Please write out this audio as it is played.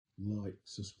like,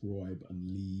 subscribe,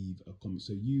 and leave a comment.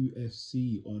 So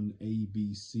UFC on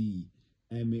ABC,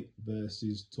 Emmett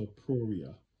versus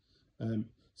Topuria.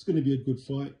 It's going to be a good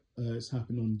fight. It's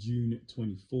happening on June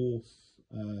 24th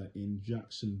in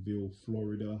Jacksonville,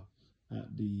 Florida,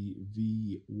 at the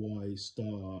VY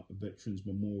Star Veterans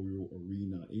Memorial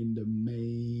Arena in the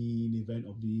main event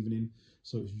of the evening.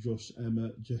 So it's Josh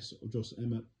Emmett. Josh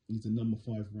Emmett. He's the number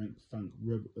 5 ranked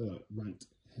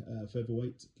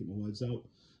featherweight. Keep my words out.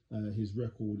 His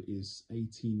record is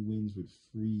 18 wins with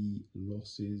 3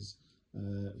 losses.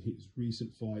 His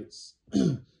recent fights,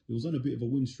 he was on a bit of a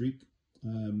win streak,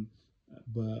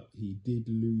 but he did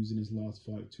lose in his last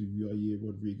fight to Yair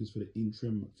Rodriguez for the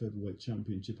interim featherweight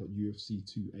championship at UFC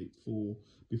 284.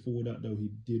 Before that, though, he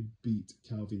did beat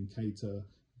Calvin Kattar,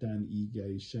 Dan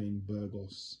Ige, Shane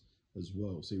Burgos as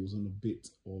well. So he was on a bit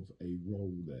of a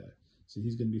roll there. So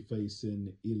he's going to be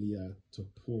facing Ilia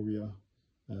Topuria.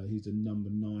 He's the number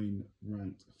 9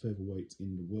 ranked featherweight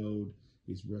in the world.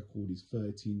 His record is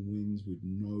 13 wins with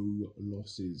no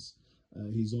losses.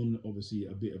 He's on obviously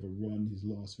a bit of a run. His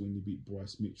last win, he beat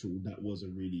Bryce Mitchell. That was a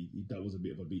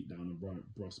bit of a beat down on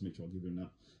Bryce Mitchell. I'll give him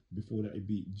that. Before that, he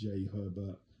beat Jay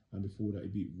Herbert, and before that, he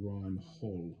beat Ryan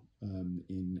Hall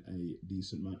in a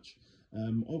decent match.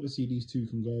 Obviously, these two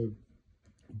can go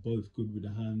both good with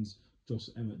the hands. Josh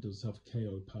Emmett does have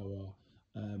KO power.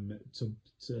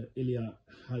 Ilia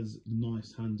has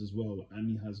nice hands as well, and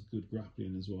he has good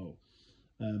grappling as well.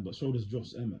 But so does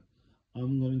Josh Emmett.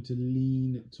 I'm going to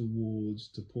lean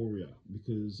towards Topuria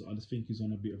because I just think he's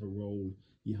on a bit of a roll.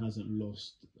 He hasn't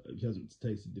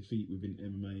tasted defeat within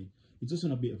MMA. He's just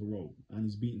on a bit of a roll, and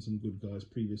he's beaten some good guys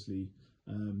previously.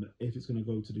 If it's going to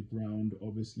go to the ground,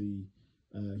 obviously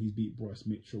he's beat Bryce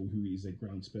Mitchell, who is a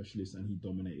ground specialist, and he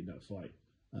dominated that fight.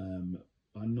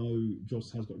 I know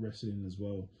Josh has got wrestling as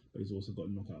well, but he's also got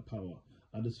knockout power.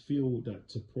 I just feel that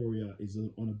Topuria is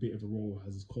on a bit of a roll,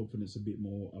 has his confidence a bit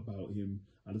more about him.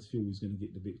 I just feel he's going to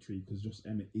get the victory because Josh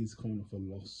Emmett is coming off a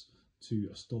loss to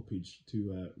a stoppage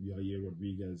to Yair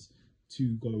Rodriguez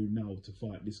to go now to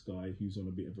fight this guy who's on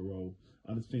a bit of a roll.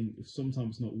 I just think if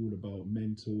sometimes it's not all about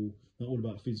mental, not all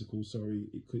about physical, sorry,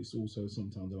 it's also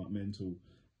sometimes about mental.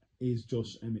 Is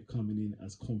Josh Emmett coming in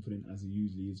as confident as he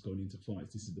usually is going into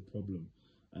fights? This is the problem.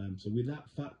 So with that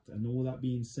fact and all that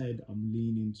being said, I'm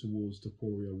leaning towards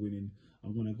Topuria winning.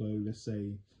 I'm going to go, let's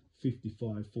say,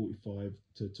 55-45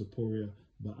 to Topuria.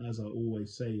 But as I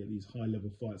always say, at these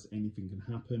high-level fights, anything can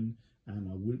happen. And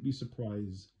I wouldn't be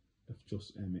surprised if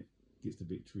Josh Emmett gets the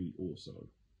victory also.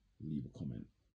 Leave a comment.